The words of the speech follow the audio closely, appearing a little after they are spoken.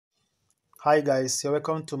Hi guys, you're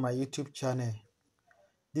welcome to my YouTube channel.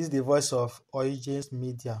 This is the voice of Origins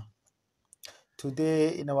Media.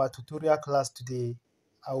 Today in our tutorial class today,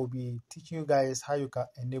 I will be teaching you guys how you can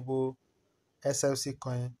enable SLC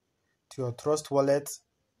coin to your Trust wallet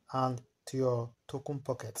and to your Token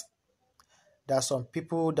Pocket. There are some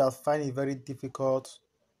people that find it very difficult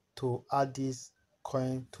to add this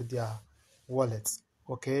coin to their wallet.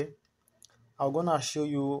 Okay, I'm gonna show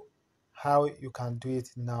you how you can do it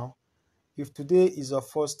now. If today is your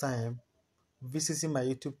first time visiting my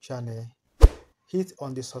YouTube channel, hit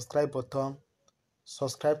on the subscribe button,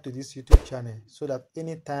 subscribe to this YouTube channel so that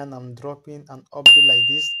anytime I'm dropping an update like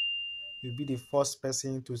this, you'll be the first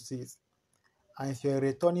person to see it. And if you're a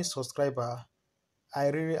returning subscriber, I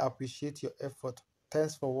really appreciate your effort.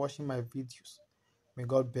 Thanks for watching my videos. May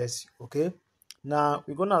God bless you. Okay, now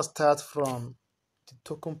we're gonna start from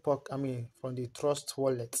the from the Trust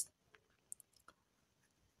wallet.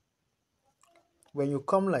 When you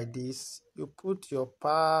come like this, you put your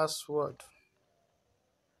password.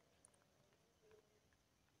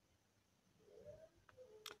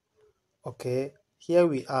 Okay, here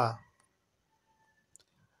we are.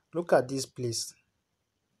 Look at this place.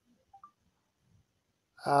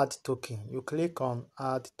 Add token. You click on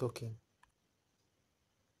add token.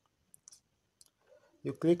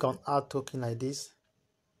 You click on add token like this.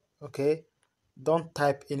 Okay, don't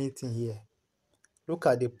type anything here. Look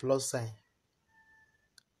at the plus sign.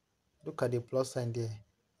 Look at the plus sign there.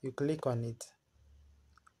 You click on it.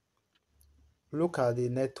 Look at the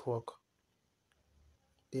network.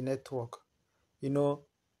 The network. You know,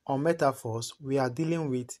 on Metaforce, we are dealing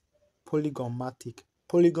with Polygon-matic.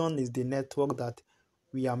 Polygon is the network that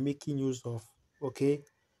we are making use of. Okay,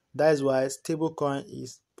 that is why stablecoin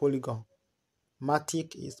is Polygon,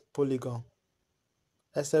 Matic is Polygon,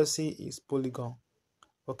 SLC is Polygon.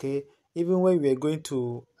 Okay, even when we are going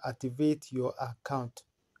to activate your account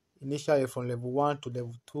initially from level 1 to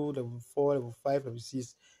level 2, level 4, level 5, level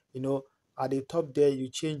 6, you know, at the top there you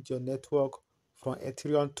change your network from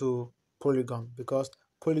Ethereum to Polygon, because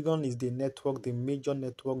Polygon is the network, the major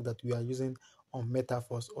network that we are using on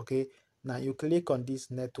Metaforce. Okay, now you click on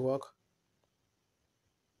this network,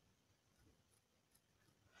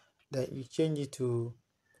 then you change it to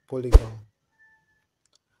Polygon.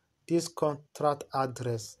 This contract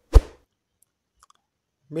address,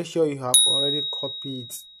 make sure you have already copied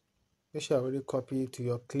it. Make sure you already copy it to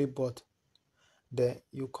your clipboard. Then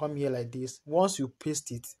you come here like this. Once you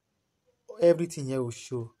paste it, everything here will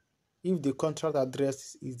show. If the contract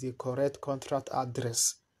address is the correct contract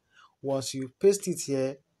address, once you paste it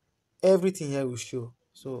here, everything here will show.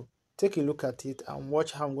 So take a look at it and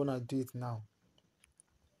watch how I'm gonna do it now.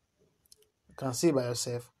 You can see by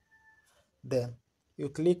yourself. Then you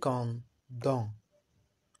click on done.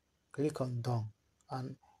 Click on done,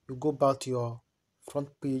 and you go back to your front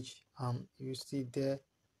page and you see there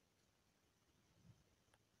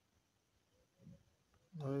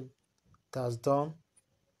that's done.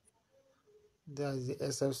 There's the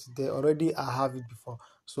SLC there already. I have it before.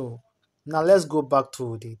 So now let's go back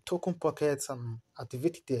to the token pockets and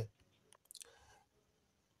activate it there.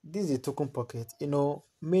 This is a token pocket. You know,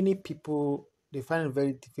 many people, they find it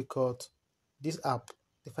very difficult. This app,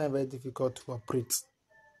 they find it very difficult to operate.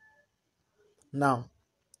 Now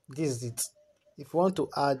this is it. If you want to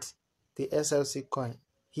add the SLC coin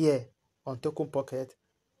here on token pocket,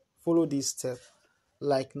 follow this step.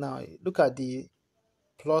 Like now, look at the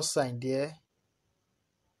plus sign there.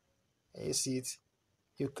 You see it.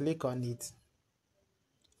 You click on it.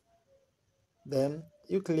 Then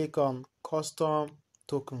you click on custom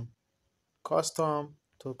token. Custom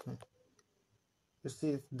token. You see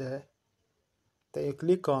it there. Then you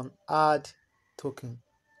click on add token.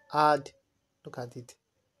 Add. Look at it.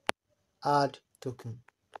 Add token.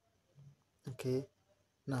 Okay.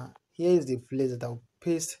 Now here is the place that I'll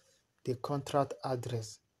paste the contract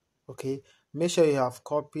address. Okay. Make sure you have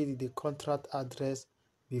copied the contract address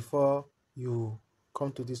before you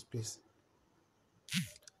come to this place.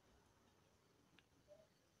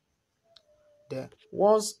 Then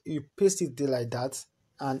once you paste it there like that,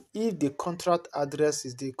 and if the contract address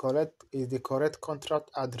is the correct contract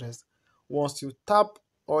address, once you tap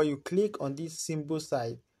or you click on this symbol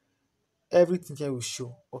side, everything here will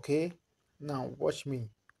show. Okay, now watch me.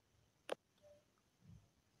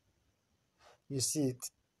 You see it,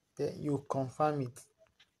 then you confirm it.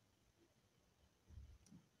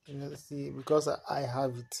 You know, see, because I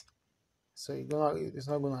have it, so it's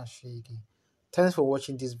not gonna show again. Thanks for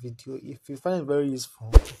watching this video. If you find it very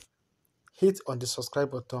useful, hit on the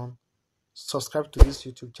subscribe button, subscribe to this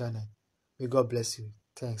YouTube channel. May God bless you.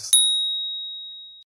 Thanks.